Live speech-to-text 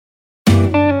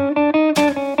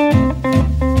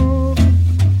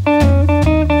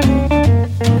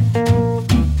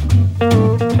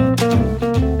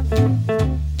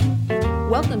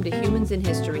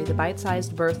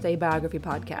Bite-Sized Birthday Biography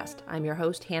Podcast. I'm your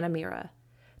host, Hannah Mira.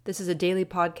 This is a daily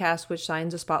podcast which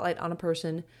shines a spotlight on a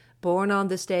person born on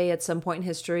this day at some point in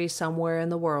history somewhere in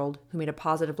the world who made a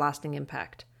positive, lasting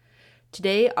impact.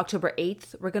 Today, October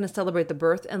 8th, we're going to celebrate the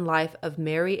birth and life of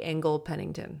Mary Engel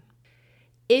Pennington.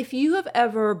 If you have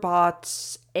ever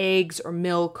bought eggs or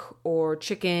milk or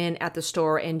chicken at the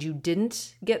store and you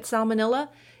didn't get salmonella,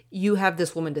 you have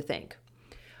this woman to thank.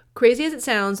 Crazy as it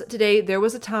sounds, today there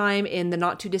was a time in the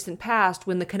not too distant past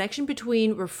when the connection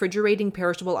between refrigerating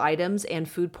perishable items and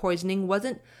food poisoning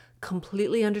wasn't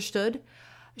completely understood.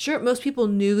 Sure, most people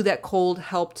knew that cold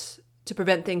helped to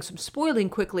prevent things from spoiling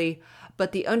quickly,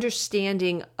 but the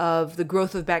understanding of the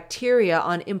growth of bacteria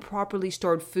on improperly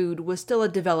stored food was still a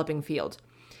developing field.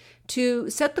 To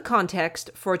set the context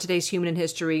for today's Human in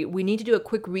History, we need to do a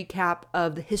quick recap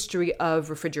of the history of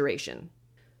refrigeration.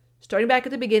 Starting back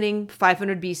at the beginning,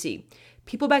 500 BC,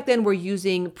 people back then were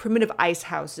using primitive ice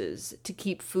houses to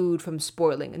keep food from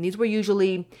spoiling. And these were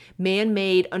usually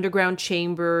man-made underground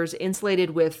chambers insulated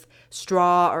with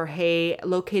straw or hay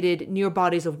located near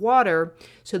bodies of water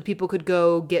so that people could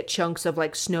go get chunks of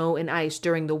like snow and ice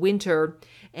during the winter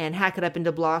and hack it up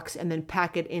into blocks and then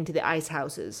pack it into the ice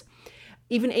houses.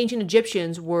 Even ancient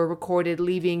Egyptians were recorded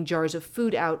leaving jars of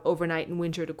food out overnight in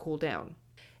winter to cool down.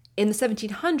 In the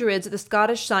 1700s, the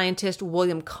Scottish scientist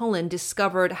William Cullen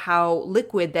discovered how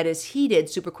liquid that is heated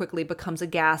super quickly becomes a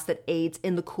gas that aids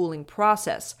in the cooling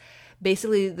process.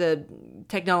 Basically, the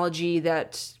technology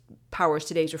that powers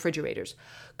today's refrigerators.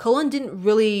 Cullen didn't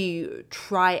really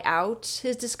try out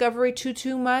his discovery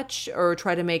too much or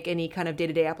try to make any kind of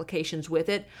day-to-day applications with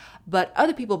it, but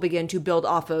other people began to build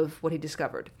off of what he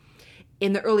discovered.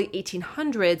 In the early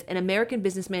 1800s, an American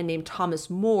businessman named Thomas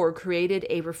More created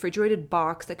a refrigerated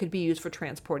box that could be used for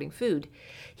transporting food.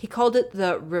 He called it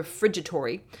the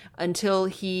refrigatory until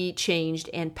he changed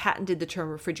and patented the term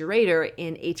refrigerator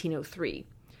in 1803.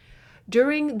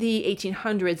 During the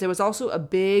 1800s, there was also a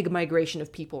big migration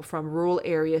of people from rural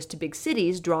areas to big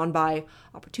cities drawn by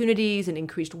opportunities and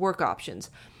increased work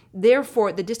options.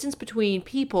 Therefore, the distance between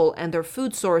people and their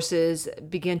food sources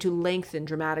began to lengthen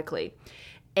dramatically.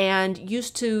 And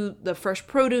used to the fresh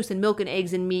produce and milk and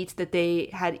eggs and meat that they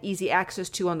had easy access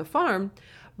to on the farm,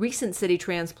 recent city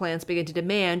transplants began to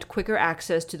demand quicker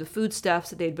access to the foodstuffs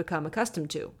that they'd become accustomed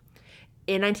to.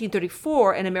 In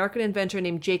 1934, an American inventor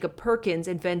named Jacob Perkins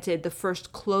invented the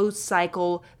first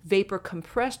closed-cycle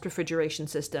vapor-compressed refrigeration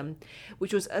system,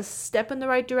 which was a step in the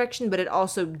right direction, but it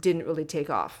also didn't really take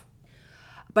off.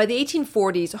 By the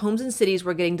 1840s, homes and cities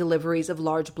were getting deliveries of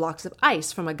large blocks of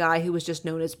ice from a guy who was just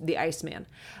known as the Iceman.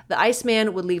 The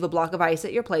Iceman would leave a block of ice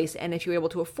at your place, and if you were able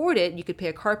to afford it, you could pay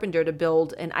a carpenter to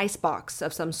build an ice box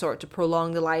of some sort to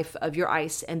prolong the life of your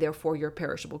ice and therefore your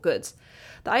perishable goods.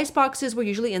 The ice boxes were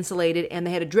usually insulated, and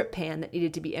they had a drip pan that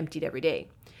needed to be emptied every day.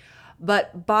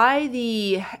 But by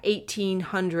the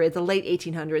 1800s, the late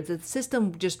 1800s, the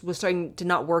system just was starting to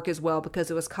not work as well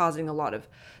because it was causing a lot of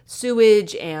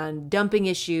sewage and dumping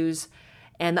issues.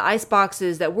 And the ice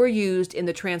boxes that were used in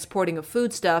the transporting of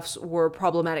foodstuffs were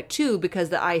problematic too because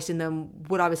the ice in them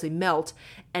would obviously melt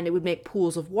and it would make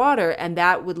pools of water, and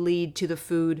that would lead to the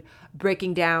food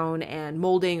breaking down and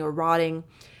molding or rotting.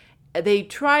 They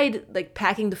tried like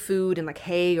packing the food in like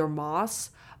hay or moss,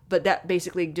 but that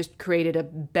basically just created a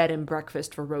bed and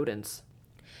breakfast for rodents.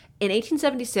 In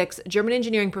 1876, German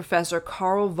engineering professor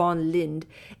Carl von Linde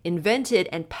invented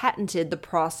and patented the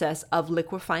process of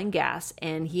liquefying gas,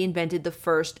 and he invented the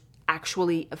first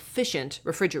actually efficient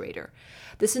refrigerator.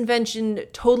 This invention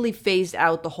totally phased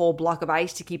out the whole block of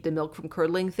ice to keep the milk from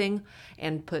curdling thing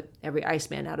and put every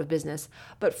Iceman out of business.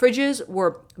 But fridges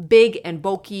were big and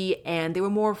bulky, and they were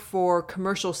more for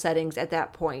commercial settings at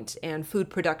that point and food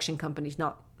production companies,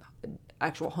 not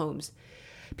actual homes.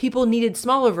 People needed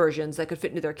smaller versions that could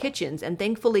fit into their kitchens, and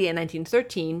thankfully in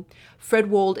 1913, Fred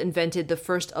Wold invented the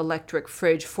first electric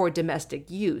fridge for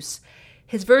domestic use.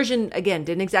 His version, again,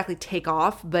 didn't exactly take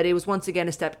off, but it was once again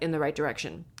a step in the right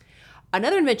direction.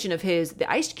 Another invention of his,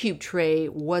 the ice cube tray,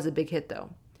 was a big hit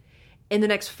though. In the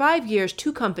next 5 years,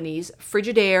 two companies,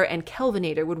 Frigidaire and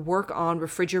Kelvinator, would work on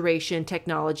refrigeration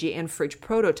technology and fridge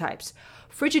prototypes.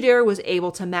 Frigidaire was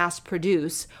able to mass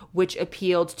produce, which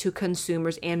appealed to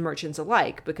consumers and merchants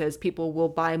alike, because people will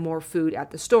buy more food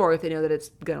at the store if they know that it's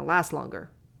going to last longer.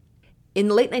 In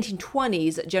the late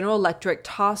 1920s, General Electric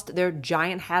tossed their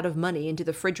giant hat of money into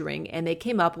the fridge ring, and they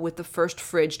came up with the first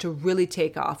fridge to really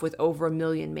take off, with over 1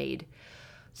 million made.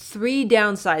 3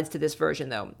 downsides to this version,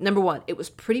 though. Number one, it was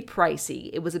pretty pricey.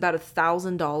 It was about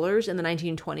 $1,000 in the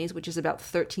 1920s, which is about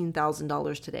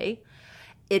 $13,000 today.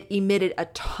 It emitted a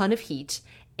ton of heat,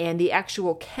 and the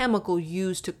actual chemical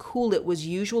used to cool it was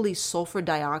usually sulfur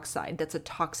dioxide. That's a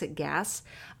toxic gas.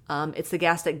 It's the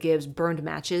gas that gives burned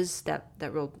matches that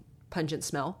real pungent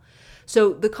smell.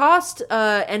 So the cost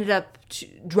ended up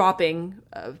dropping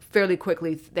fairly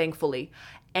quickly, thankfully.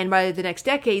 And by the next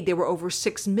decade, there were over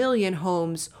 6 million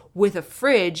homes with a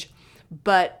fridge,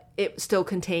 but it still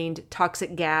contained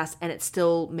toxic gas, and it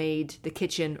still made the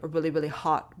kitchen a really, really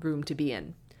hot room to be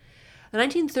in. The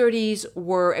 1930s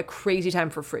were a crazy time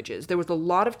for fridges. There was a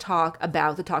lot of talk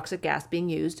about the toxic gas being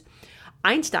used.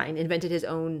 Einstein invented his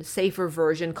own safer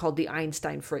version called the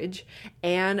Einstein fridge,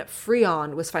 and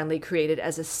Freon was finally created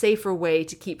as a safer way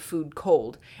to keep food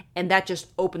cold, and that just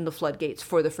opened the floodgates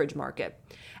for the fridge market.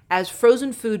 As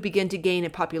frozen food began to gain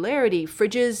in popularity,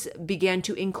 fridges began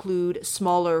to include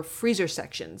smaller freezer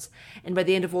sections, and by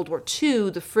the end of World War II,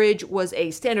 the fridge was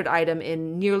a standard item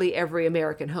in nearly every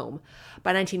American home.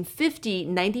 By 1950,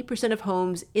 90% of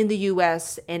homes in the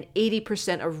U.S. and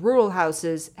 80% of rural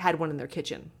houses had one in their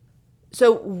kitchen.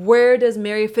 So where does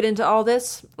Mary fit into all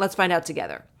this? Let's find out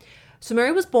together. So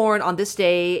Mary was born on this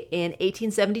day in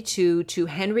 1872 to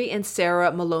Henry and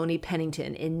Sarah Maloney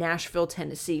Pennington in Nashville,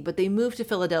 Tennessee, but they moved to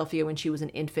Philadelphia when she was an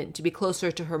infant to be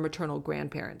closer to her maternal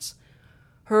grandparents.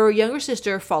 Her younger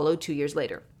sister followed 2 years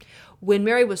later. When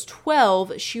Mary was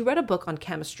 12, she read a book on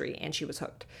chemistry, and she was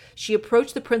hooked. She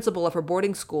approached the principal of her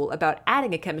boarding school about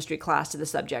adding a chemistry class to the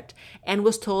subject, and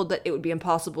was told that it would be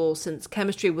impossible since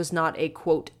chemistry was not a,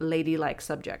 quote, ladylike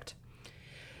subject.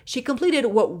 She completed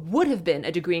what would have been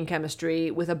a degree in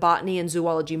chemistry with a botany and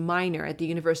zoology minor at the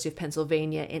University of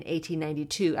Pennsylvania in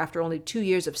 1892 after only 2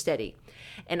 years of study.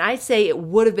 And I say it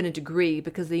would have been a degree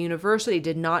because the university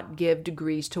did not give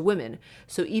degrees to women.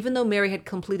 So even though Mary had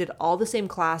completed all the same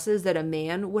classes that a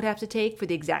man would have to take for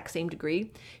the exact same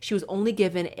degree, she was only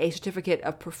given a certificate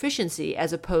of proficiency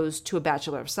as opposed to a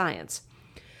Bachelor of Science.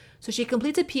 So she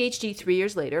completes a PhD 3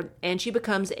 years later, and she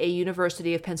becomes a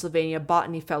University of Pennsylvania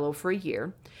Botany Fellow for a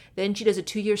year. Then she does a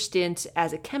 2-year stint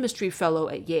as a Chemistry Fellow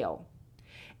at Yale.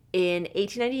 In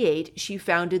 1898, she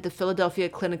founded the Philadelphia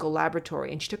Clinical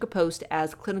Laboratory, and she took a post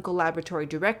as Clinical Laboratory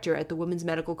Director at the Women's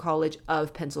Medical College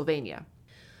of Pennsylvania.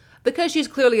 Because she's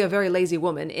clearly a very lazy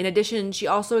woman, in addition, she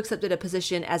also accepted a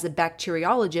position as a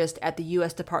bacteriologist at the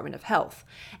U.S. Department of Health,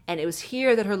 and it was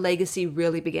here that her legacy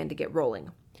really began to get rolling.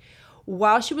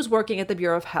 While she was working at the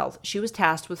Bureau of Health, she was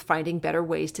tasked with finding better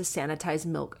ways to sanitize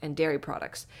milk and dairy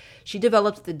products. She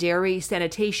developed the dairy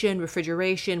sanitation,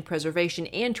 refrigeration, preservation,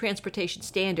 and transportation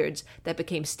standards that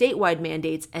became statewide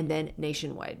mandates and then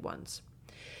nationwide ones.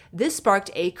 This sparked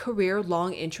a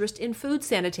career-long interest in food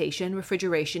sanitation,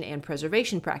 refrigeration, and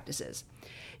preservation practices.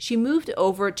 She moved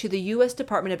over to the U.S.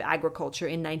 Department of Agriculture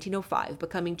in 1905,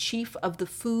 becoming chief of the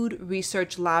Food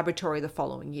Research Laboratory the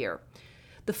following year.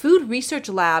 The Food Research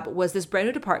Lab was this brand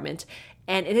new department,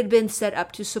 and it had been set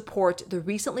up to support the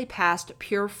recently passed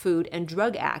Pure Food and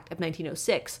Drug Act of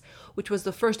 1906, which was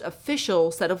the first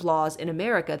official set of laws in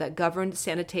America that governed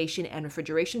sanitation and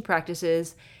refrigeration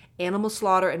practices, animal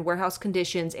slaughter and warehouse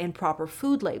conditions, and proper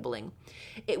food labeling.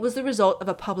 It was the result of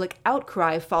a public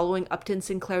outcry following Upton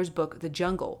Sinclair's book, The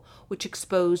Jungle, which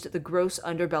exposed the gross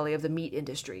underbelly of the meat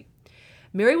industry.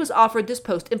 Mary was offered this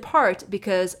post in part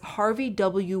because Harvey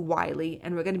W. Wiley,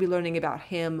 and we're going to be learning about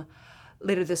him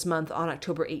later this month on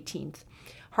October 18th.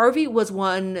 Harvey was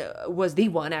the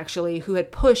one actually, who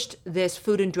had pushed this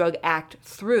Food and Drug Act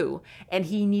through, and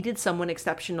he needed someone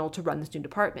exceptional to run this new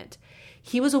department.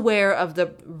 He was aware of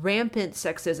the rampant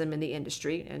sexism in the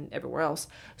industry and everywhere else,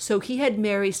 so he had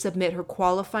Mary submit her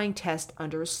qualifying test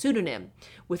under a pseudonym,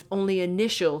 with only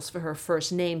initials for her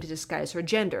first name to disguise her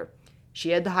gender.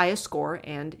 She had the highest score,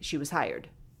 and she was hired.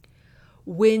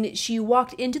 When she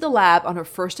walked into the lab on her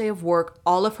first day of work,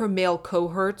 all of her male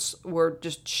cohorts were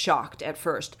just shocked at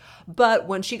first. But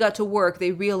when she got to work,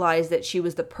 they realized that she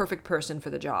was the perfect person for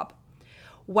the job.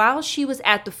 While she was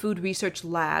at the Food Research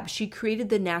Lab, she created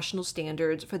the national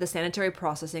standards for the sanitary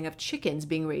processing of chickens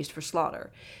being raised for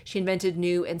slaughter. She invented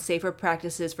new and safer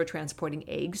practices for transporting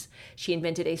eggs. She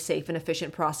invented a safe and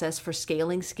efficient process for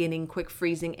scaling, skinning, quick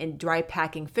freezing, and dry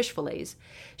packing fish fillets.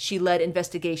 She led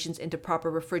investigations into proper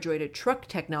refrigerated truck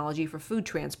technology for food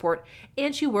transport,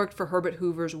 and she worked for Herbert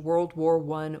Hoover's World War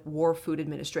I War Food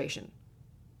Administration.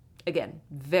 Again,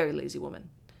 very lazy woman.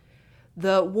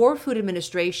 The War Food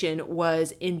Administration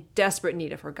was in desperate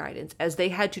need of her guidance, as they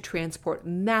had to transport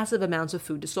massive amounts of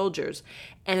food to soldiers,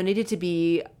 and there needed to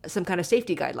be some kind of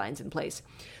safety guidelines in place.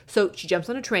 So she jumps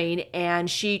on a train and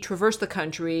she traversed the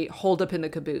country, holed up in the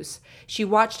caboose. She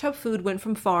watched how food went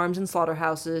from farms and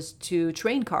slaughterhouses to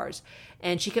train cars,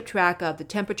 and she kept track of the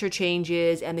temperature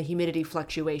changes and the humidity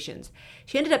fluctuations.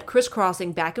 She ended up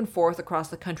crisscrossing back and forth across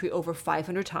the country over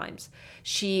 500 times.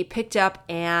 She picked up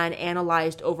and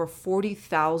analyzed over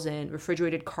 40,000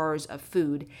 refrigerated cars of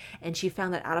food, and she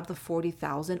found that out of the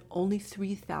 40,000, only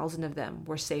 3,000 of them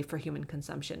were safe for human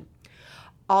consumption.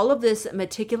 All of this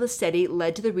meticulous study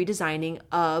led to the redesigning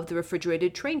of the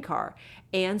refrigerated train car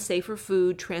and safer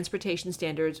food transportation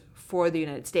standards for the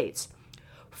United States.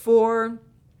 For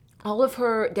all of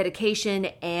her dedication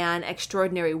and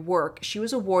extraordinary work, she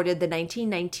was awarded the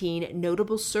 1919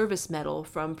 Notable Service Medal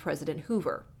from President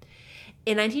Hoover.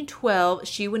 In 1912,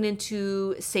 she went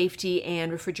into safety and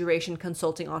refrigeration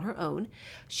consulting on her own.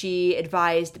 She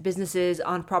advised businesses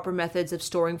on proper methods of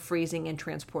storing, freezing, and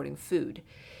transporting food.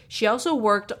 She also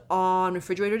worked on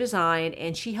refrigerator design,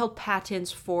 and she held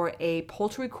patents for a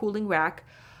poultry cooling rack,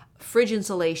 fridge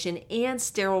insulation, and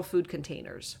sterile food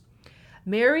containers.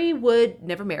 Mary would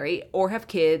never marry or have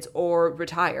kids or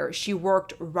retire. She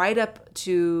worked right up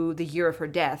to the year of her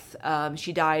death.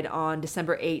 She died on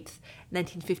December 8th,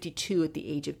 1952 at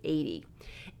the age of 80.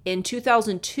 In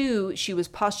 2002, she was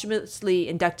posthumously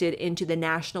inducted into the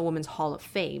National Women's Hall of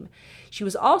Fame. She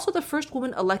was also the first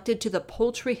woman elected to the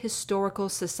Poultry Historical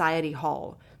Society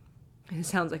Hall. It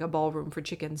sounds like a ballroom for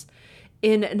chickens.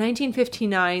 In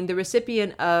 1959, the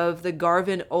recipient of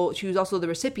the she was also the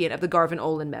recipient of the Garvin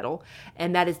Olin Medal,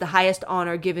 and that is the highest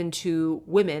honor given to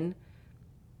women.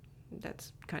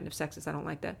 That's kind of sexist. I don't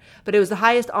like that. But it was the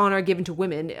highest honor given to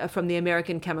women from the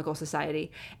American Chemical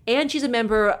Society. And she's a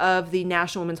member of the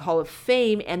National Women's Hall of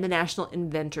Fame and the National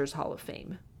Inventors Hall of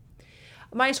Fame.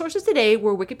 My sources today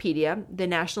were Wikipedia, the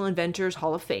National Inventors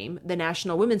Hall of Fame, the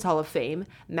National Women's Hall of Fame,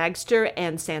 Magster,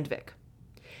 and Sandvik.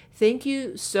 Thank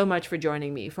you so much for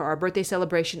joining me for our birthday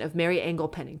celebration of Mary Engel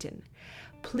Pennington.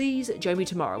 Please join me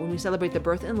tomorrow when we celebrate the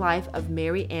birth and life of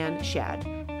Mary Ann Shadd,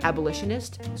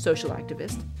 abolitionist, social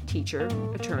activist, teacher,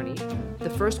 attorney, the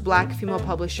first Black female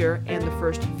publisher, and the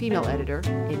first female editor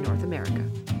in North America.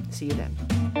 See you then.